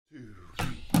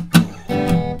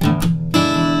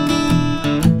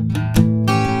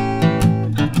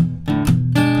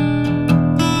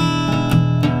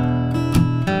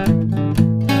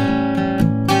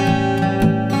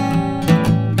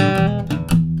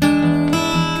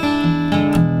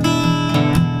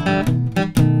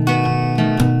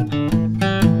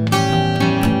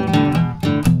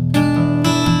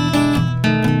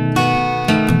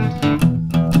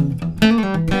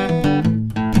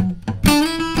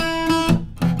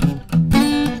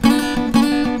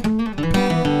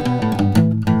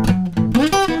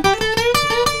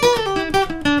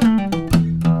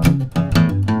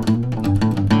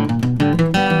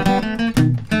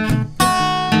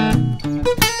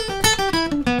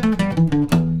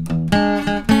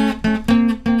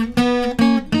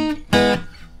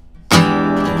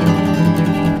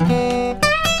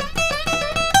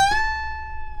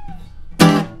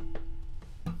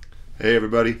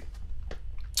everybody.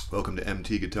 Welcome to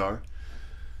MT Guitar.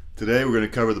 Today we're going to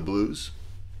cover the blues,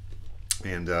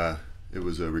 and it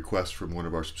was a request from one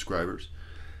of our subscribers.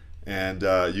 And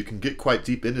you can get quite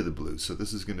deep into the blues, so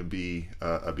this is going to be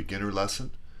a beginner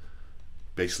lesson,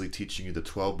 basically teaching you the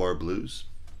 12-bar blues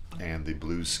and the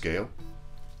blues scale.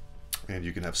 And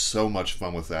you can have so much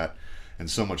fun with that and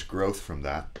so much growth from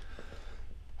that.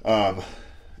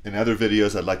 In other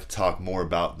videos, I'd like to talk more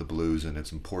about the blues and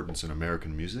its importance in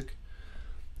American music.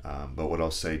 But what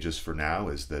I'll say just for now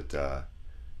is that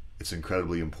it's an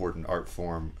incredibly important art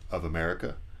form of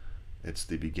America. It's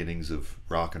the beginnings of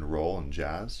rock and roll and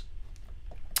jazz.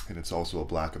 And it's also a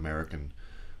Black American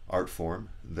art form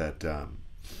that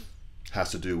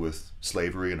has to do with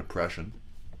slavery and oppression.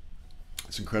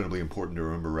 It's incredibly important to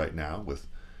remember right now with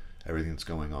everything that's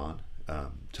going on,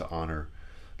 to honor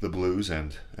the blues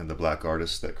and the black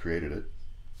artists that created it.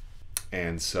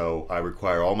 And so I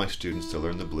require all my students to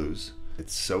learn the blues.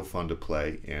 It's so fun to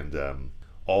play, and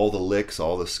all the licks,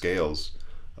 all the scales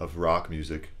of rock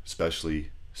music,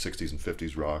 especially 60s and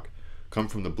 50s rock, come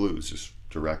from the blues just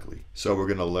directly. So we're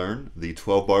going to learn the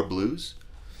 12-bar blues,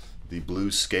 the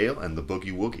blues scale, and the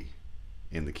Boogie Woogie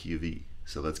in the key of E.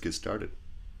 So let's get started.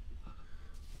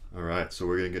 Alright, so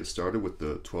we're going to get started with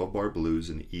the 12-bar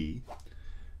blues in E.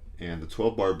 And the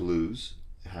 12-bar blues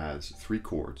has 3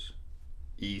 chords: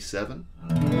 E7,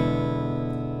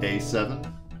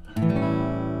 A7,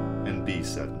 and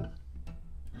B7.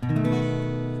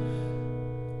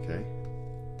 Okay,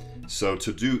 so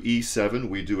to do E7,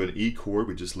 we do an E chord,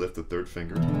 we just lift the 3rd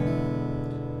finger.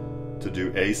 To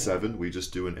do A7, we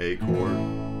just do an A chord,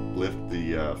 lift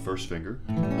the 1st finger.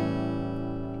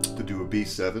 To do a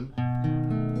B7,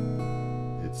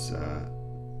 it's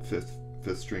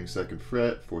 5th string 2nd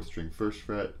fret, 4th string 1st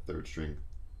fret, 3rd string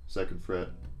 2nd fret,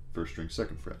 1st string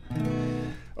 2nd fret.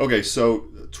 Okay, so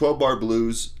 12-bar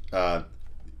blues,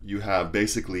 you have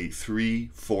basically 3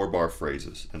 4-bar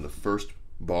phrases, and the first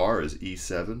bar is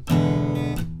E7,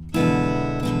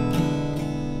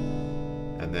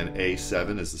 and then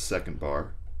A7 is the 2nd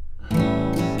bar,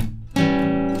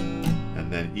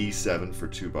 and then E7 for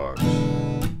 2 bars.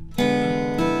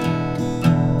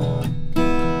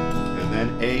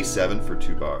 A7 for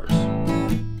 2 bars,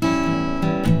 and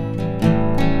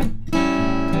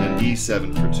then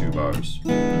E7 for 2 bars,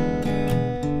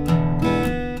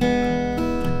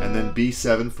 and then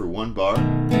B7 for 1 bar,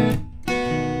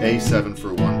 A7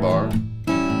 for 1 bar,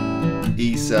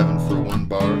 E7 for 1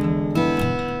 bar,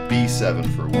 B7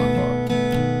 for 1 bar.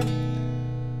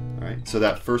 Alright, so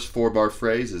that first 4-bar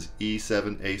phrase is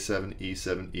E7, A7,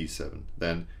 E7, E7,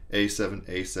 then A7,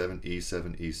 A7,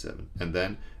 E7, E7, and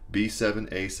then B7,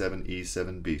 A7,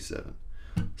 E7, B7.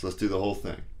 So let's do the whole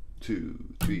thing.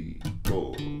 2, 3,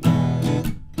 4.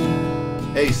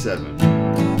 A7,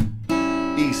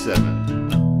 E7,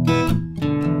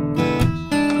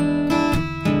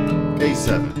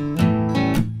 A7.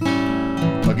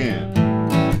 Again.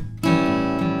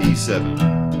 E7,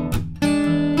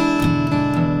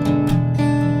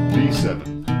 B7,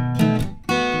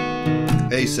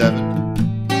 A7,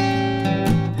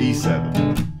 E7.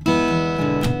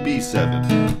 B7.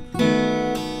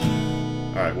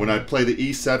 Alright, when I play the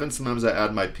E7, sometimes I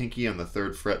add my pinky on the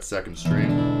 3rd fret 2nd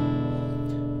string.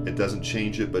 It doesn't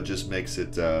change it, but just makes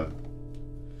it a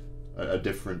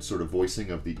different sort of voicing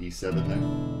of the E7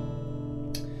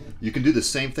 there. You can do the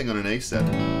same thing on an A7.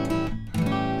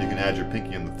 You can add your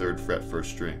pinky on the 3rd fret 1st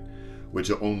string,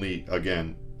 which only,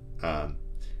 again,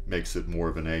 makes it more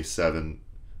of an A7,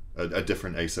 a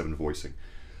different A7 voicing.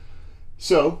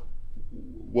 So,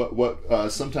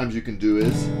 what sometimes you can do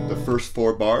is the first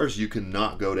 4 bars you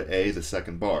cannot go to A the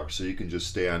 2nd bar, so you can just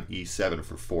stay on E7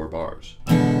 for 4 bars.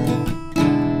 And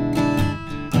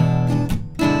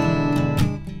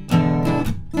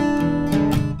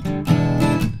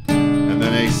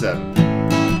then A7.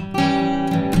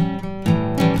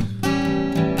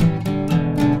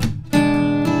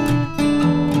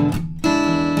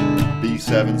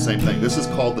 B7, same thing. This is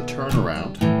called the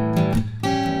turnaround.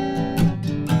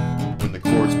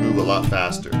 Chords move a lot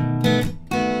faster.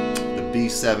 The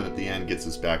B7 at the end gets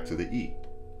us back to the E.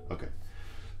 Okay,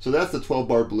 so that's the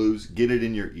 12-bar blues. Get it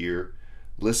in your ear.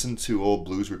 Listen to old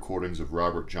blues recordings of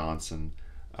Robert Johnson,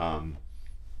 and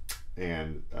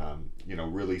you know,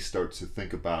 really start to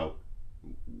think about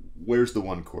where's the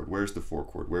 1 chord, where's the 4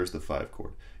 chord, where's the 5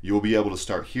 chord. You'll be able to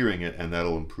start hearing it, and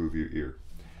that'll improve your ear.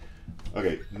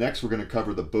 Okay, next we're going to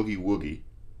cover the Boogie Woogie,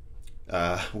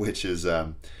 which is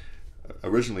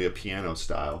originally a piano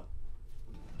style,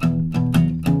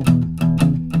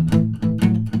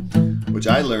 which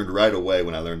I learned right away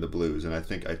when I learned the blues, and I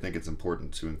think it's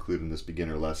important to include in this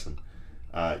beginner lesson.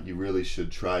 You really should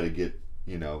try to get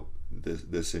you know,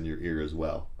 this in your ear as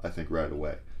well, I think, right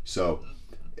away. So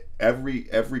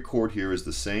every chord here is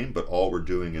the same, but all we're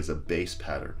doing is a bass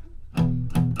pattern.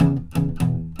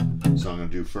 So I'm going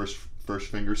to do first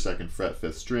finger, 2nd fret,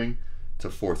 5th string to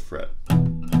 4th fret.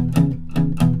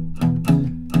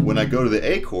 When I go to the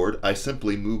A chord, I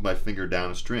simply move my finger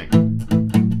down a string,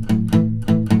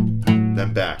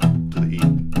 then back to the E,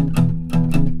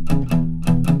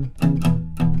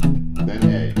 then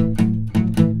A.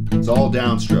 It's all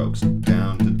downstrokes,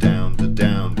 down to down to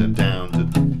down to down to.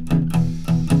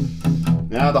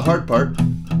 Now the hard part,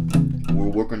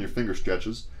 we'll work on your finger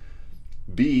stretches.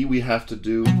 B, we have to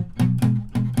do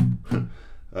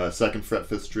 2nd fret,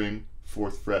 5th string,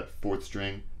 4th fret, 4th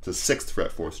string to 6th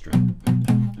fret, 4th string.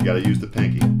 You got to use the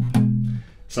pinky.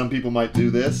 Some people might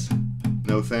do this.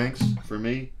 No thanks for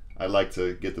me. I like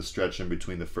to get the stretch in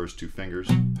between the first 2 fingers.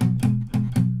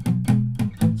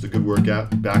 It's a good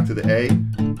workout. Back to the A,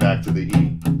 back to the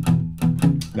E,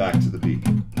 back to the B.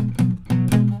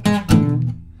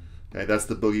 Okay, that's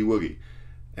the Boogie Woogie,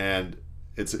 and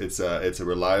it's a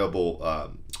reliable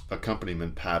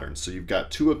accompaniment pattern. So you've got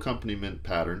 2 accompaniment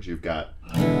patterns. You've got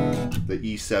the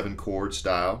E7 chord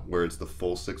style, where it's the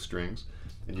full 6 strings,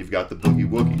 and you've got the Boogie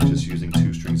Woogie, just using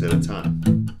 2 strings at a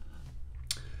time.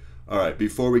 All right,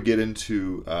 before we get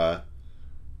into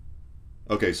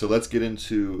okay, so let's get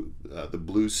into the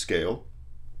blues scale,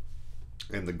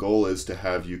 and the goal is to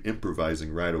have you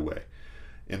improvising right away.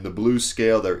 In the blues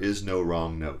scale, there is no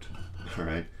wrong note. All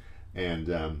right,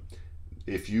 and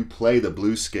if you play the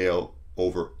blues scale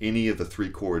over any of the 3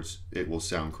 chords, it will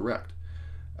sound correct.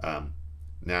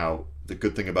 Now, the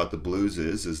good thing about the blues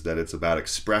is that it's about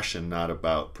expression, not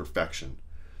about perfection.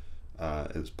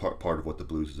 It's part of what the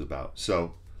blues is about.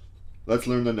 So let's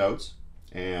learn the notes,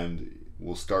 and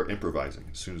we'll start improvising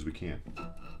as soon as we can.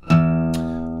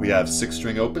 We have 6th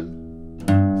string open,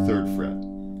 3rd fret.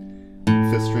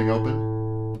 5th string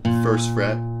open, 1st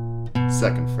fret,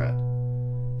 2nd fret.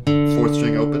 4th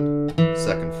string open,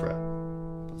 2nd fret.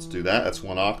 Let's do that. That's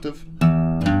 1 octave.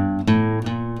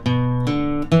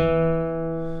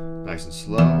 Nice and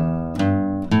slow.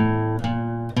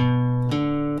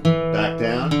 Back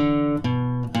down.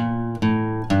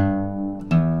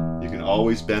 You can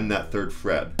always bend that 3rd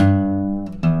fret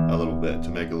a little bit to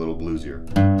make it a little bluesier.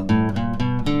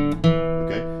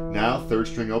 Okay, now 3rd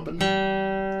string open,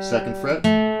 2nd fret,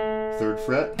 3rd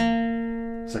fret,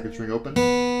 2nd string open,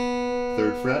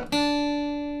 3rd fret,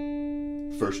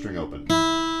 1st string open,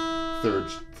 3rd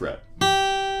fret.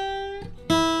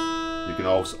 You can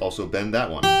also bend that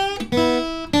one,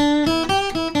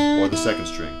 or the 2nd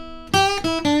string.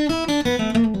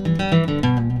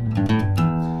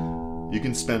 You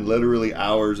can spend literally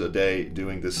hours a day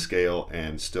doing this scale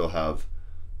and still have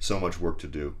so much work to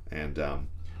do. And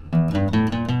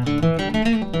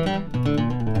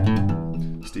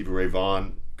Stevie Ray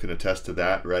Vaughan can attest to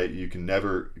that, right? You can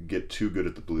never get too good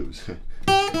at the blues.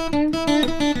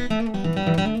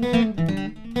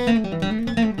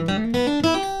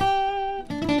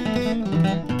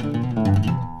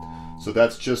 So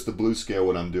that's just the blues scale,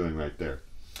 what I'm doing right there.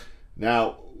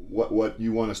 Now, what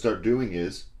you want to start doing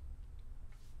is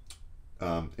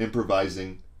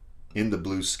improvising in the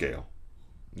blues scale.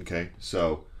 Okay,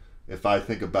 so if I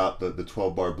think about the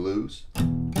 12-bar blues,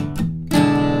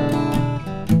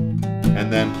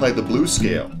 and then play the blues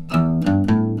scale,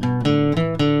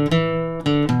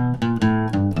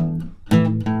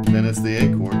 then it's the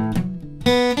A chord.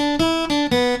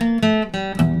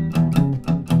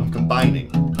 I'm combining.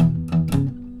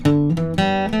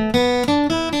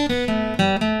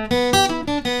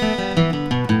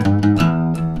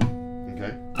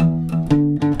 Okay.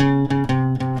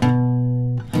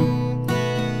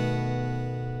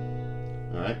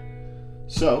 All right.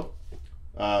 So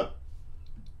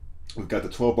we've got the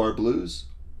 12-bar blues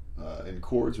in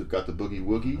chords, we've got the Boogie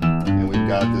Woogie, and we've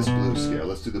got this blues scale.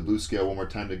 Let's do the blues scale one more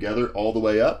time together, all the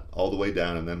way up, all the way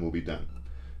down, and then we'll be done.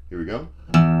 Here we go.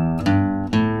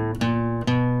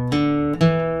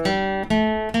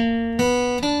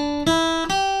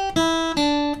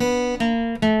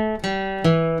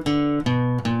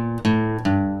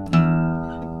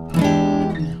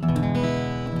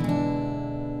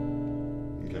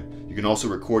 Okay. You can also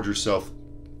record yourself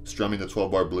strumming the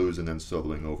 12-bar blues and then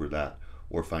soloing over that,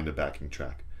 or find a backing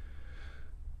track.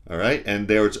 All right, and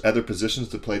there's other positions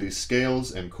to play these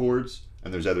scales and chords,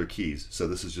 and there's other keys. So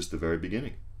this is just the very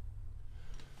beginning.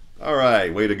 All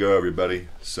right, way to go, everybody.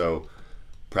 So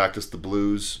practice the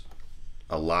blues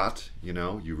a lot. You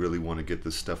know, you really want to get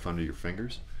this stuff under your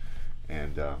fingers,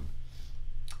 and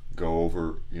go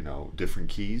over, you know, different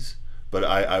keys. But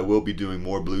I will be doing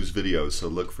more blues videos, so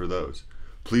look for those.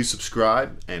 Please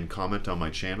subscribe and comment on my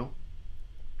channel,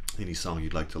 any song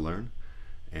you'd like to learn.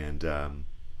 And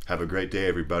have a great day,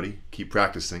 everybody. Keep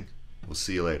practicing. We'll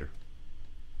see you later.